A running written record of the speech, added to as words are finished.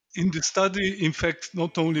In the study, in fact,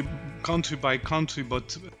 not only country by country,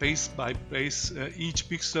 but base by base, each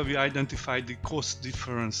pixel we identified the cost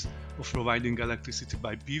difference of providing electricity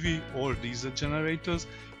by PV or diesel generators,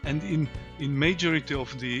 and in majority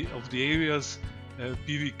of the areas,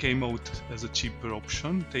 PV came out as a cheaper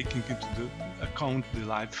option, taking into the account the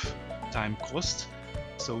lifetime cost.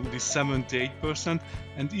 So this 78%,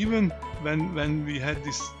 and even when we had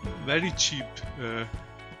this very cheap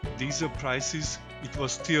diesel prices, it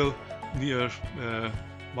was still near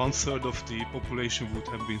one third of the population would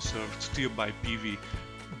have been served still by PV.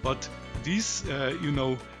 But this,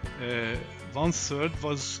 one third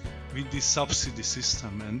was with the subsidy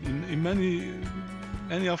system, and in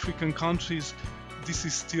many African countries, this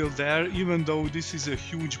is still there, even though this is a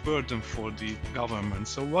huge burden for the government.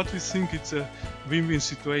 So what we think it's a win-win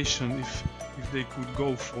situation if they could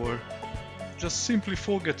go for just simply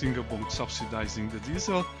forgetting about subsidizing the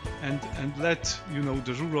diesel and let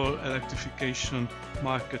the rural electrification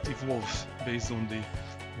market evolve based on the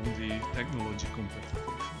technology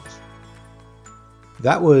competitiveness.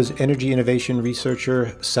 That was energy innovation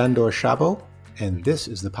researcher Sandor Szabo, and this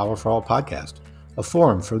is the Power for All podcast, a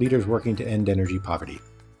forum for leaders working to end energy poverty.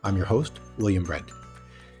 I'm your host, William Brent.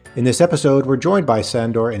 In this episode, we're joined by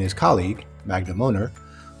Sandor and his colleague, Magda Moner,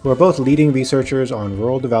 who are both leading researchers on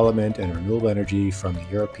rural development and renewable energy from the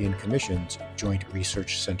European Commission's Joint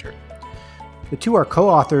Research Center. The two are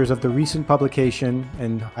co-authors of the recent publication,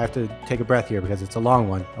 and I have to take a breath here because it's a long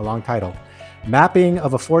one, a long title, Mapping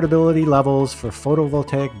of Affordability Levels for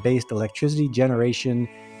Photovoltaic-Based Electricity Generation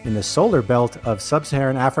in the Solar Belt of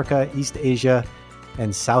Sub-Saharan Africa, East Asia,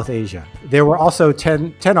 and South Asia. There were also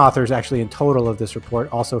 10 authors actually in total of this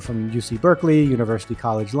report, also from UC Berkeley, University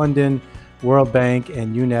College London, World Bank,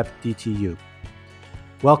 and UNEP DTU.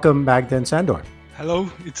 Welcome, Magda and Sandor. Hello,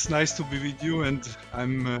 it's nice to be with you, and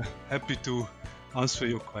I'm happy to answer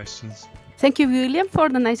your questions. Thank you, William, for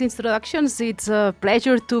the nice introductions. It's a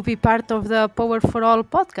pleasure to be part of the Power for All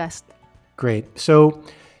podcast. Great. So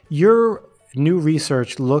your new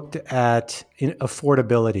research looked at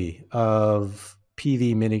affordability of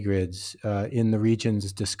PV mini-grids in the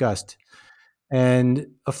regions discussed. And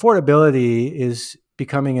affordability is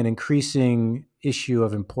becoming an increasing issue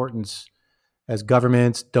of importance as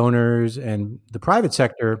governments, donors, and the private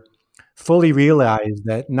sector fully realize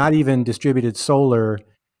that not even distributed solar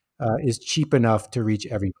is cheap enough to reach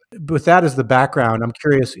everybody. With that as the background, I'm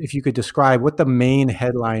curious if you could describe what the main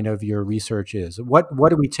headline of your research is. What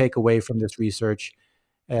do we take away from this research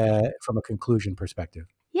from a conclusion perspective?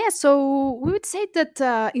 Yeah, so we would say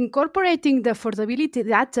that incorporating the affordability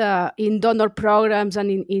data in donor programs and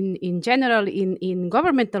in general in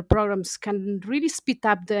governmental programs can really speed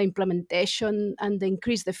up the implementation and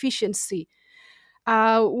increase the efficiency.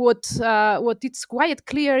 What it's quite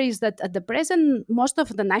clear is that at the present, most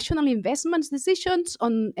of the national investments decisions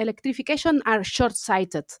on electrification are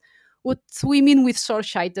short-sighted. What we mean with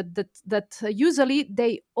short-sighted, that usually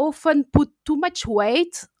they often put too much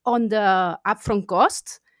weight on the upfront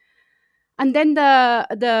costs, and then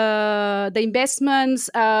the investments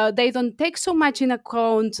they don't take so much in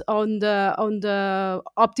account on the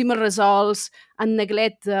optimal results and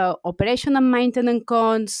neglect the operation and maintenance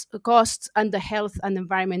costs and the health and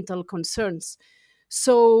environmental concerns.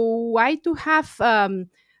 So why to have the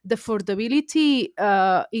affordability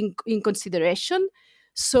in consideration?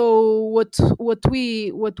 So what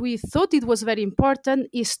we thought it was very important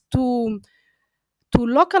is to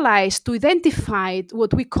localize, to identify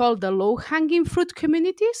what we call the low-hanging fruit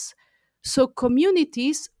communities. So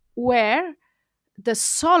communities where the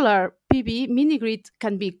solar PV mini-grid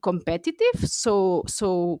can be competitive, so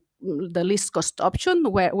the least cost option,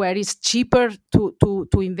 where it's cheaper to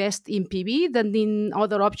invest in PV than in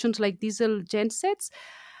other options like diesel gensets.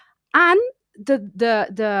 And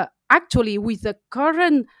the actually with the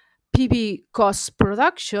current PV cost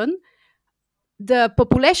production, the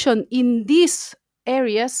population in these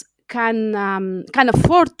areas can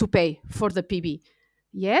afford to pay for the PV.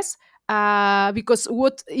 Yes, because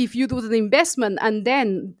what if you do the investment and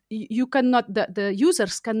then you cannot, the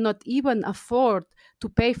users cannot even afford to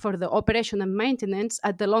pay for the operation and maintenance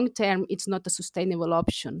at the long term, it's not a sustainable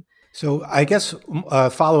option. So I guess a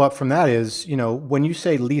follow up from that is, when you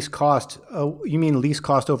say least cost, you mean least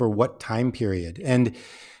cost over what time period? And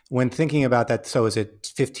when thinking about that, so is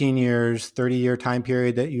it 15 years, 30-year time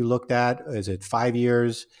period that you looked at? Is it 5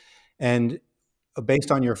 years? And based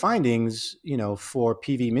on your findings, for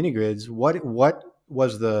PV mini grids, what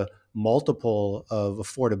was the multiple of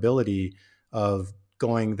affordability of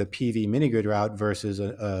going the PV mini grid route versus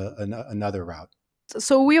another route?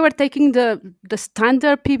 So we were taking the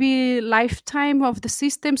standard PV lifetime of the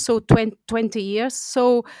system, so 20 years.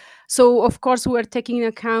 So of course we were taking into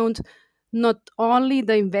account not only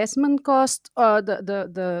the investment cost,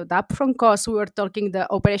 the upfront cost. We were talking the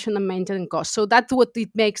operation and maintenance cost. So that's what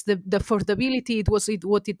it makes the affordability.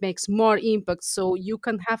 What it makes more impact. So you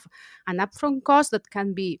can have an upfront cost that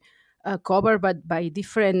can be covered by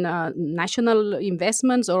different national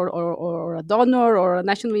investments or a donor or a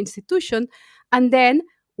national institution. And then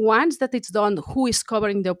once that it's done, who is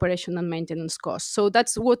covering the operation and maintenance costs? So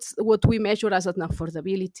that's what we measure as an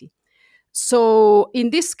affordability. So in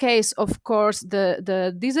this case, of course,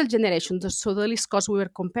 the diesel generation, so the least cost we were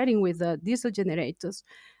comparing with the diesel generators.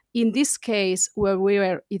 In this case, where we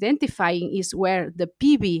were identifying is where the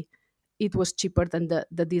PV, it was cheaper than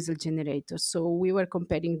the diesel generators. So we were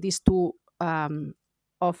comparing these two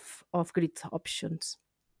off-grid options.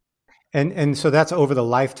 And so that's over the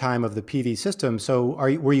lifetime of the PV system. So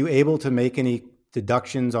were you able to make any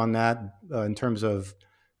deductions on that in terms of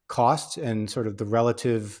costs and sort of the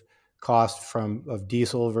relative cost of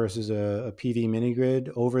diesel versus a PV mini grid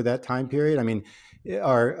over that time period? I mean,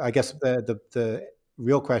 I guess the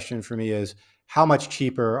real question for me is how much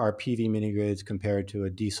cheaper are PV mini grids compared to a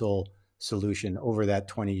diesel solution over that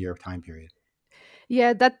 20-year time period?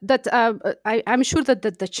 Yeah, I'm sure that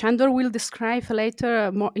the Chandor will describe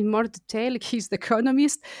later in more detail. He's the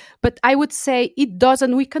economist, but I would say it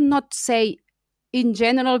doesn't. We cannot say in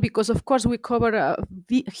general because, of course, we cover a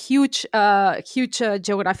huge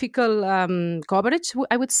geographical coverage.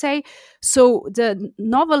 I would say so. The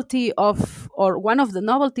novelty of, or one of the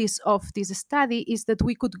novelties of this study is that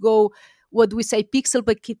we could go what we say pixel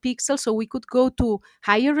by pixel. So we could go to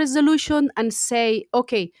higher resolution and say,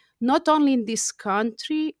 okay, not only in this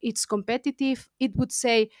country it's competitive. It would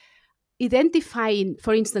say identifying,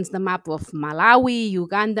 for instance, the map of Malawi,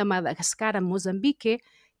 Uganda, Madagascar, and Mozambique.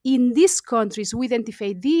 In these countries, we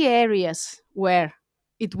identify the areas where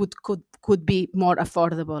it could be more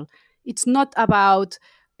affordable. It's not about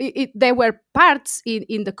there were parts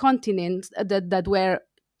in the continent that were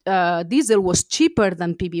diesel was cheaper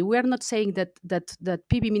than PV. We are not saying that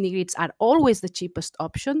PV mini grids are always the cheapest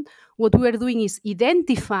option. What we are doing is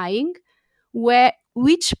identifying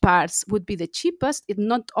which parts would be the cheapest. And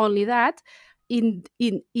not only that, in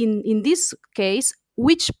this case,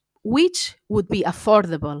 which would be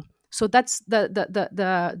affordable. So that's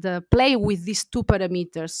the play with these two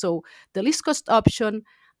parameters. So the least cost option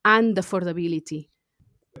and the affordability.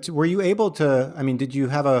 Were you able to, I mean, did you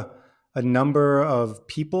have a number of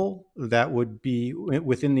people that would be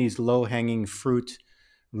within these low-hanging fruit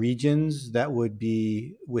regions that would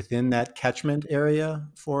be within that catchment area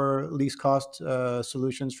for least cost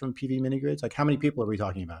solutions from PV mini grids? Like how many people are we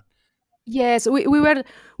talking about? Yes, we were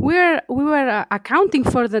accounting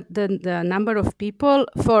for the number of people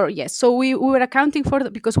for, yes. So we were accounting for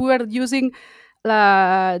because we were using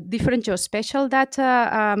different geospatial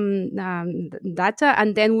data,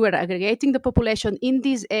 and then we were aggregating the population in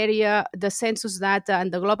this area, the census data,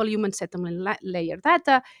 and the global human settlement layer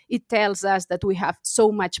data. It tells us that we have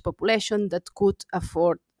so much population that could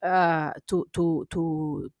afford to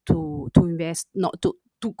invest, not to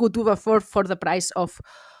could afford for the price of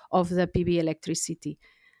the PV electricity.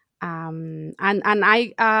 And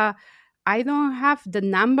I don't have the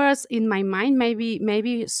numbers in my mind. Maybe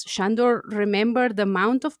Chandor remember the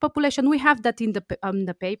amount of population. We have that in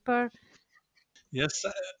the paper. Yes,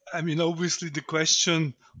 I mean obviously the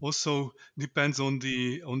question also depends on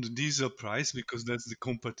the diesel price because that's the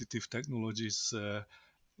competitive technologies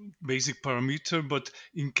basic parameter. But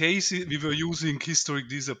in case we were using historic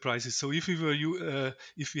diesel prices, so if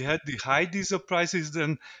if we had the high diesel prices,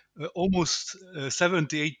 then almost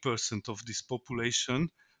 78% of this population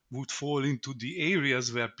would fall into the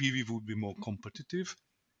areas where PV would be more competitive.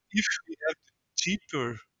 If we have the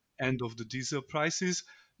cheaper end of the diesel prices,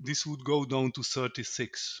 this would go down to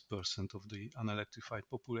 36% of the unelectrified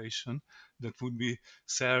population that would be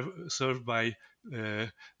served by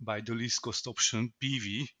the least cost option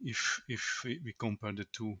PV if we compare the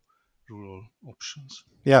two rural options.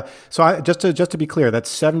 Yeah. So just to be clear,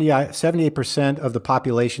 that's 78% of the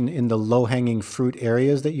population in the low-hanging fruit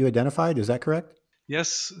areas that you identified. Is that correct?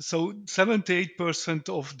 Yes. So 78%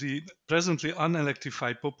 of the presently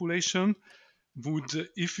unelectrified population would,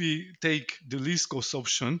 if we take the least cost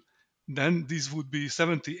option, then this would be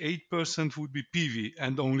 78% would be PV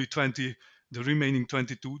and only the remaining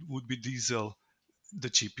 22 would be diesel, the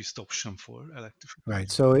cheapest option for electrification. Right.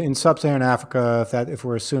 So in sub-Saharan Africa, if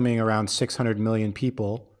we're assuming around 600 million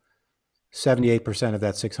people, 78% of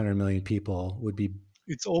that 600 million people would be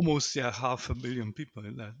It's almost, yeah, 500 million people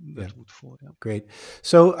Yeah. that would fall. Yeah. Great.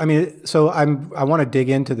 So, I mean, I want to dig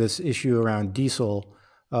into this issue around diesel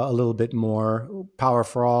a little bit more. Power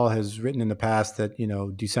for All has written in the past that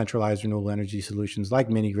decentralized renewable energy solutions like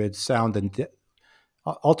mini grids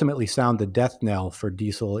ultimately sound the death knell for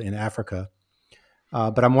diesel in Africa.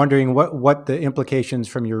 But I'm wondering what the implications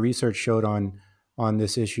from your research showed on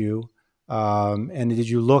this issue, and did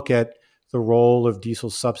you look at the role of diesel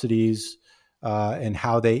subsidies and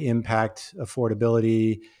how they impact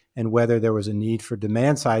affordability, and whether there was a need for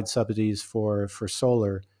demand side subsidies for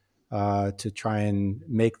solar to try and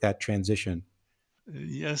make that transition?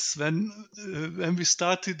 Yes, when we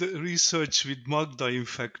started the research with Magda, in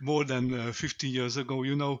fact, more than 15 years ago,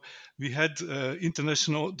 we had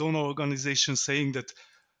international donor organizations saying that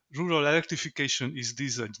rural electrification is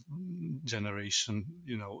diesel generation,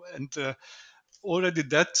 and already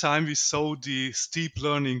that time we saw the steep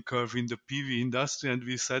learning curve in the PV industry, and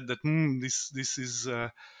we said that this is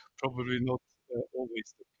probably not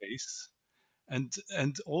always the case.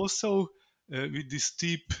 And also with the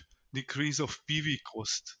steep decrease of PV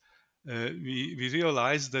cost, we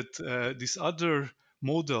realized that this other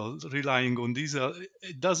model relying on diesel,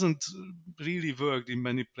 it doesn't really work in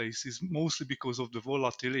many places, mostly because of the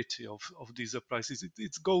volatility of diesel prices.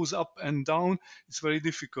 It goes up and down. It's very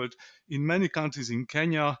difficult in many countries. In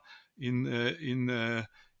Kenya, in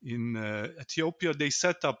Ethiopia, they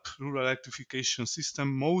set up rural electrification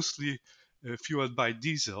system mostly fueled by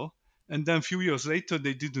diesel, and then a few years later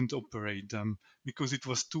they didn't operate them because it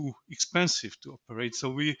was too expensive to operate. So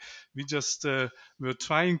we just were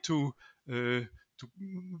trying to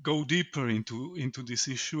go deeper into this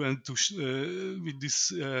issue, and with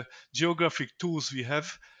these geographic tools we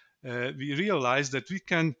have, we realized that we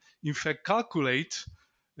can in fact calculate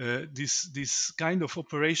this kind of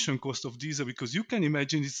operation cost of diesel, because you can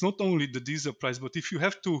imagine it's not only the diesel price, but if you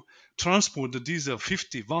have to transport the diesel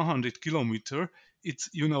 50 100 kilometer,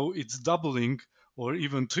 it's doubling or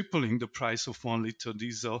even tripling the price of 1 liter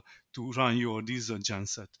diesel to run your diesel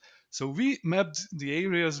genset. So we mapped the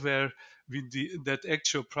areas where with that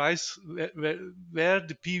actual price where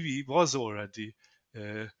the PV was already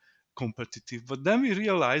uh, competitive. But then we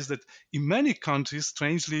realized that in many countries,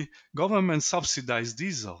 strangely, government subsidized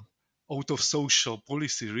diesel out of social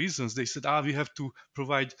policy reasons. They said, we have to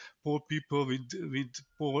provide poor people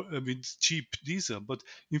with cheap diesel. But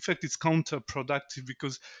in fact, it's counterproductive,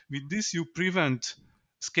 because with this you prevent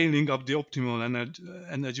scaling up the optimal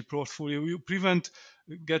energy portfolio. You prevent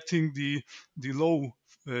getting the low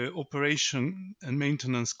operation and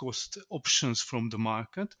maintenance cost options from the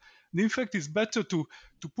market. And in fact, it's better to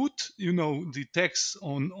put the tax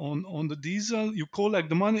on the diesel. You collect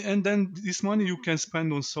the money, and then this money you can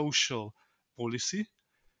spend on social policy,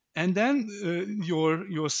 and then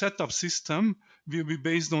your setup system will be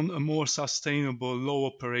based on a more sustainable low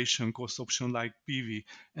operation cost option like PV.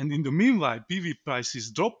 And in the meanwhile, PV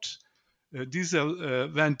prices dropped,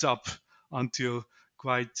 diesel went up until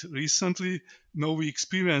quite recently. Now we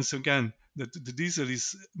experience again that the diesel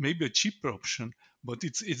is maybe a cheaper option, but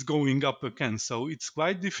it's going up again. So it's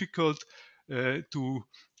quite difficult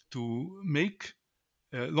to make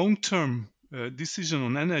long-term decision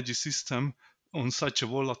on energy system on such a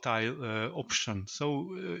volatile option. So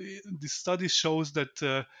the study shows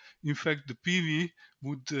that in fact the PV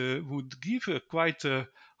would give a quite a,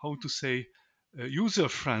 how to say,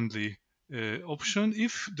 user-friendly option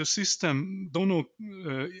if the system donor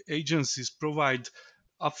agencies provide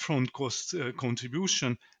upfront cost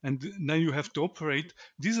contribution, and then you have to operate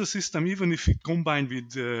diesel system even if it combined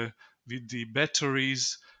with the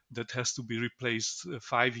batteries that has to be replaced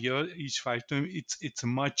 5 year each 5 times. It's a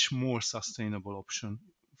much more sustainable option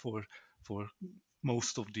for for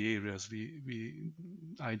most of the areas we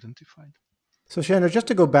identified. So, Shandra, just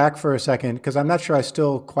to go back for a second, because I'm not sure I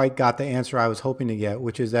still quite got the answer I was hoping to get,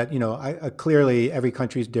 which is that, clearly every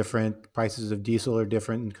country is different. Prices of diesel are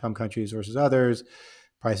different in some countries versus others.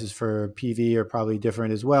 Prices for PV are probably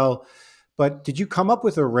different as well. But did you come up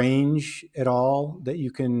with a range at all that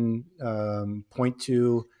you can point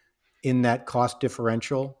to in that cost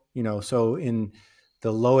differential? So in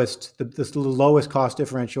the lowest cost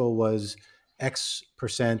differential was X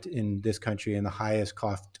percent in this country, and the highest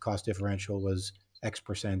cost differential was X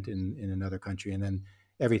percent in another country, and then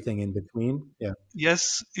everything in between. Yeah.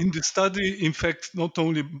 Yes, in the study, in fact, not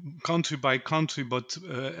only country by country, but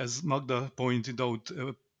as Magda pointed out,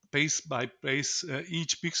 place by place,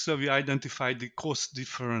 each pixel we identified the cost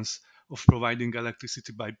difference of providing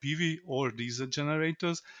electricity by PV or diesel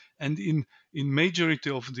generators, and in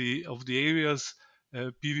majority of the areas,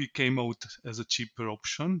 PV came out as a cheaper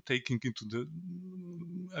option, taking into the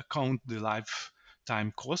account the lifetime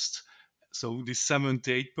lifetime cost. So this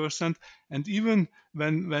 78%, and even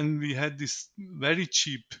when we had this very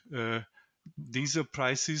cheap diesel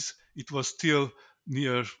prices, it was still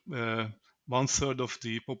near one third of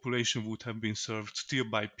the population would have been served still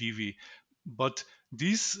by PV. But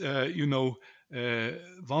this, one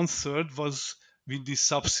third was with the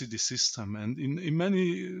subsidy system, and in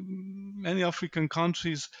many African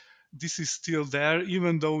countries, this is still there,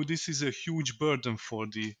 even though this is a huge burden for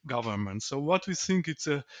the government. So what we think it's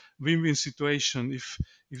a win-win situation if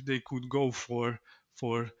they could go for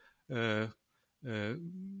uh, uh,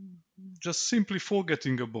 just simply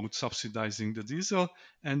forgetting about subsidizing the diesel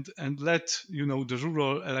and let the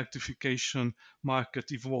rural electrification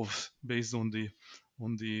market evolve based on the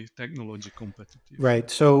technology competitive. Right.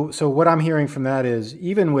 So what I'm hearing from that is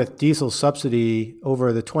even with diesel subsidy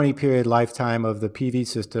over the 20 period lifetime of the PV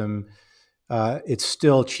system, it's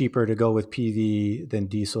still cheaper to go with PV than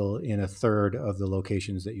diesel in a third of the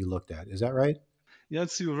locations that you looked at. Is that right?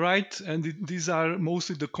 Yes, you're right. And these are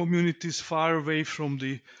mostly the communities far away from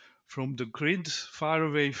the grid, far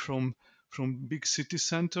away from big city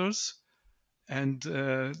centers, and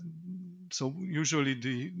so usually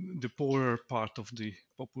the poorer part of the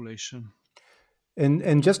population.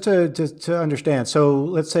 And just to understand, so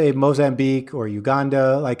let's say Mozambique or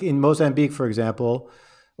Uganda, like in Mozambique, for example,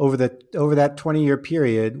 over that 20-year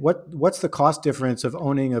period, what's the cost difference of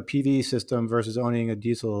owning a PV system versus owning a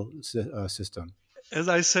diesel system? As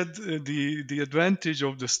I said, the advantage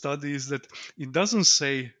of the study is that it doesn't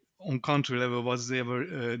say on country level what's the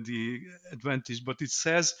advantage, but it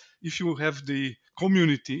says if you have the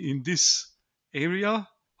community in this area,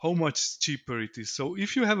 how much cheaper it is. So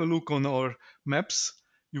if you have a look on our maps,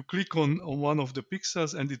 you click on one of the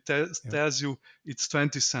pixels and it Yeah. tells you it's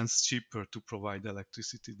 20 cents cheaper to provide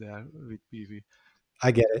electricity there with PV.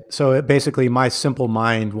 I get it. So basically, my simple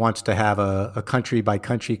mind wants to have a country by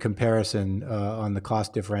country comparison on the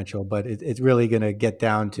cost differential, but it's really going to get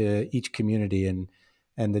down to each community and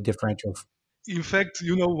the differential. In fact,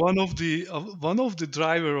 one of the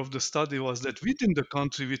driver of the study was that within the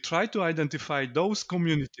country we try to identify those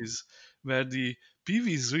communities where the PV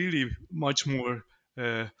is really much more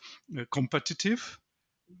competitive.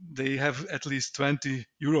 They have at least 20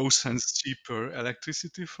 euro cents cheaper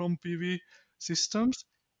electricity from PV systems.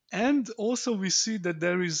 And also we see that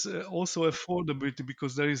there is also affordability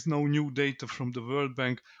because there is no new data from the World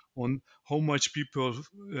Bank on how much people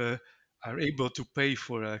uh, are able to pay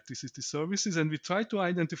for electricity services. And we try to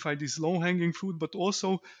identify this low-hanging fruit, but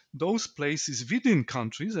also those places within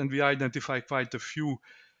countries, and we identify quite a few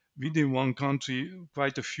within one country,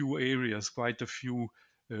 quite a few areas, quite a few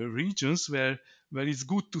regions where it's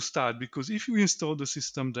good to start, because if you install the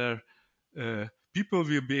system there, people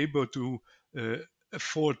will be able to uh,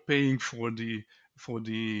 afford paying for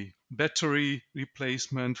the battery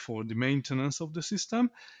replacement, for the maintenance of the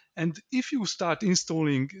system. And if you start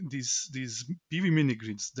installing these PV mini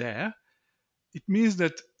grids there, it means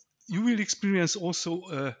that you will experience also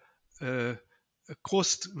a, a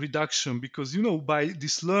cost reduction, because by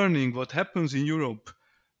this learning what happens in Europe,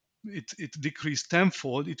 it decreased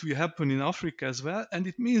tenfold. It will happen in Africa as well, and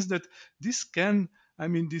it means that this can, I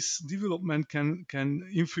mean, this development can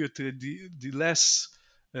infiltrate the less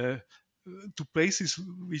to places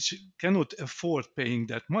which cannot afford paying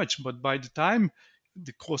that much. But by the time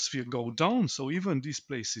the cost will go down, so even these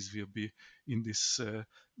places will be in this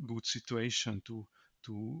good situation to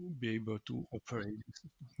be able to operate.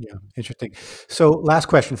 Yeah, interesting. So, last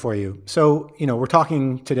question for you. So, we're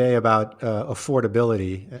talking today about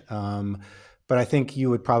affordability, but I think you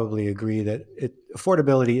would probably agree that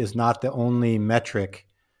affordability is not the only metric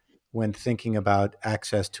when thinking about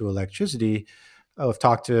access to electricity. I've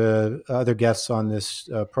talked to other guests on this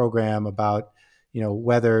program about,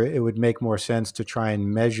 whether it would make more sense to try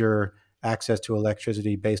and measure access to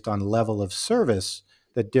electricity based on level of service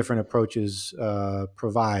that different approaches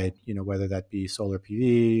provide. Whether that be solar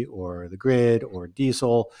PV or the grid or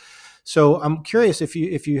diesel. So I'm curious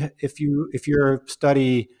if your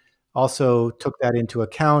study also took that into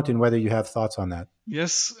account and whether you have thoughts on that.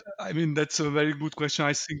 Yes, I mean, that's a very good question.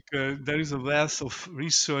 I think there is a wealth of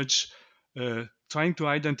research trying to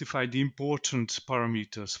identify the important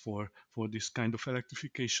parameters for this kind of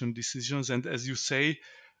electrification decisions. And as you say,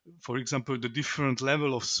 for example, the different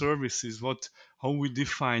level of services, how we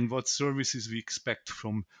define what services we expect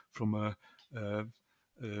from a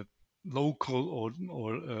local or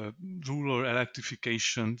rural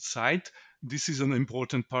electrification site. This is an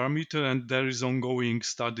important parameter, and there is ongoing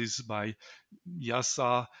studies by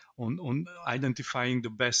YASA on identifying the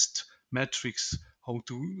best metrics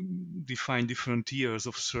define different tiers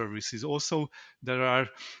of services. Also, there are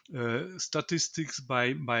statistics by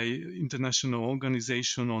international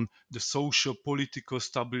organization on the social political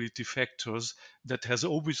stability factors that has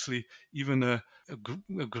obviously even a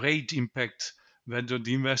great impact whether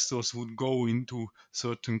the investors would go into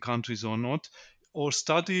certain countries or not. Our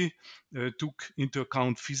study took into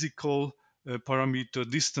account physical parameter,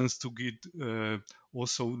 distance to get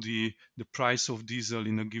also the price of diesel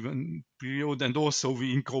in a given period, and also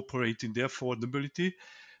we incorporated the affordability.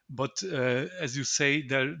 But as you say,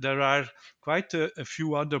 there are quite a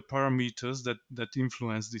few other parameters that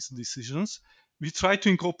influence these decisions. We try to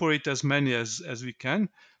incorporate as many as we can.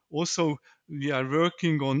 Also, we are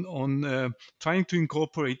working on trying to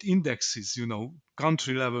incorporate indexes,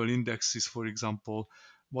 country level indexes, for example.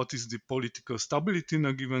 What is the political stability in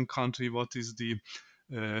a given country? What is the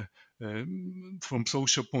from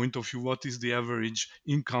social point of view, what is the average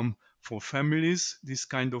income for families? This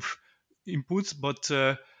kind of inputs, but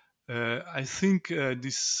I think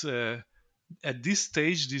this at this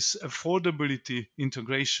stage, this affordability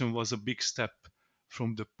integration was a big step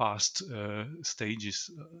from the past stages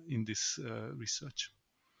in this research.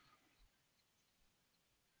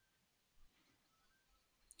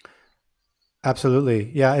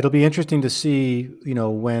 Absolutely. Yeah, it'll be interesting to see,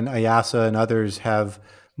 when IIASA and others have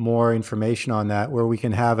more information on that, where we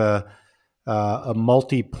can have a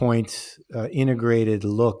multi-point integrated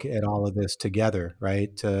look at all of this together,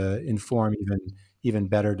 right? To inform even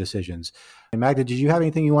better decisions. And Magda, did you have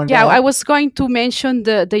anything you wanted to add? Yeah, I was going to mention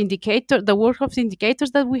the indicator, the work of the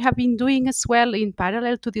indicators that we have been doing as well in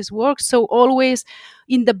parallel to this work. So always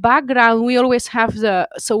in the background, we always have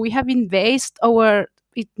we have been based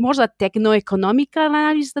more a techno-economical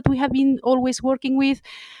analysis that we have been always working with,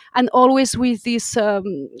 and always with this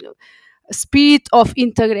speed of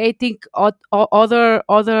integrating other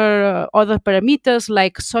parameters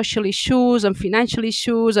like social issues and financial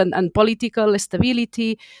issues and political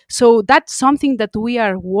stability. So that's something that we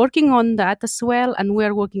are working on that as well, and we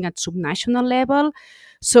are working at subnational level,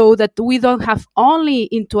 so that we don't have only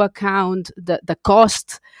into account the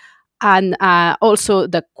cost and also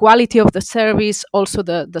the quality of the service, also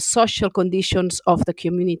the social conditions of the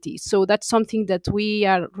community. So that's something that we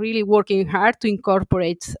are really working hard to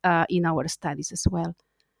incorporate in our studies as well.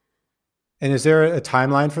 And is there a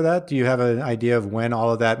timeline for that? Do you have an idea of when all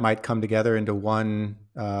of that might come together into one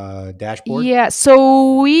dashboard? Yeah,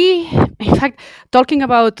 so in fact, talking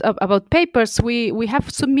about papers, we have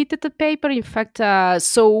submitted a paper. In fact,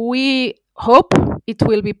 so we hope it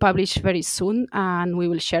will be published very soon, and we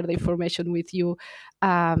will share the information with you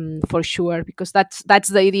for sure, because that's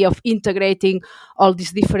the idea of integrating all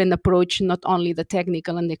these different approach, not only the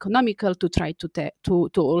technical and economical, to try to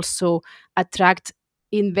also attract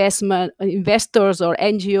investors or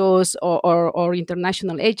NGOs or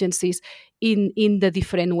international agencies in the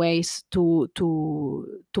different ways to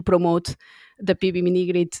promote the PV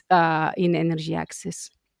mini grid in energy access.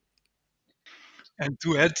 And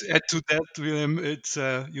to add to that, William, it's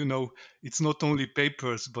it's not only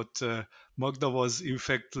papers, but Magda was in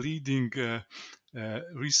fact leading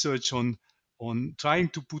research on trying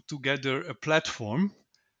to put together a platform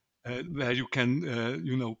where you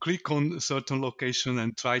can click on a certain location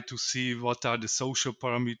and try to see what are the social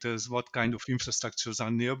parameters, what kind of infrastructures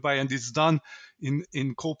are nearby, and it's done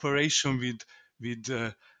in cooperation with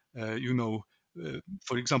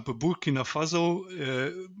for example, Burkina Faso.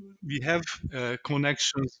 We have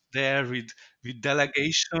connections there with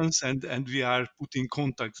delegations, and we are putting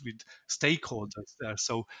contact with stakeholders there.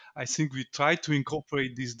 So I think we try to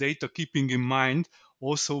incorporate this data, keeping in mind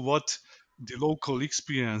also what the local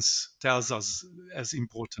experience tells us as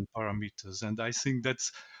important parameters. And I think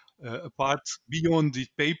that's a part beyond the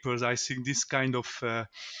papers. I think this kind of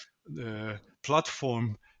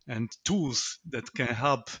platform and tools that can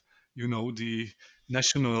help the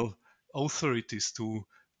national authorities to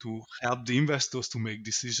help the investors to make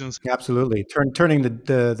decisions. Absolutely. Turning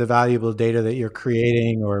the valuable data that you're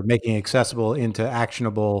creating or making accessible into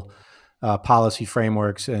actionable policy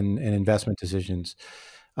frameworks and investment decisions.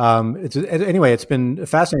 Anyway, it's been a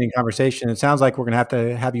fascinating conversation. It sounds like we're going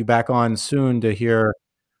to have you back on soon to hear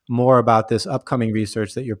more about this upcoming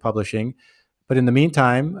research that you're publishing. But in the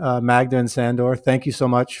meantime, Magda and Sandor, thank you so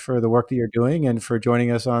much for the work that you're doing and for joining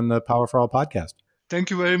us on the Power for All podcast. Thank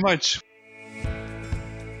you very much.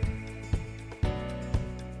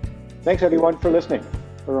 Thanks, everyone, for listening.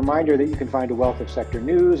 A reminder that you can find a wealth of sector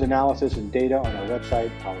news, analysis, and data on our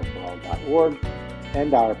website, powerforall.org,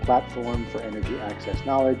 and our platform for energy access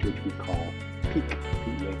knowledge, which we call PEAK,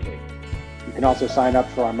 P-E-A-K. You can also sign up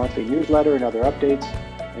for our monthly newsletter and other updates.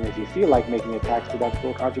 And if you feel like making a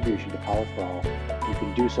tax-deductible contribution to Power for All,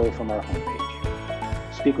 can do so from our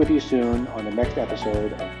homepage. Speak with you soon on the next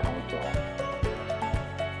episode of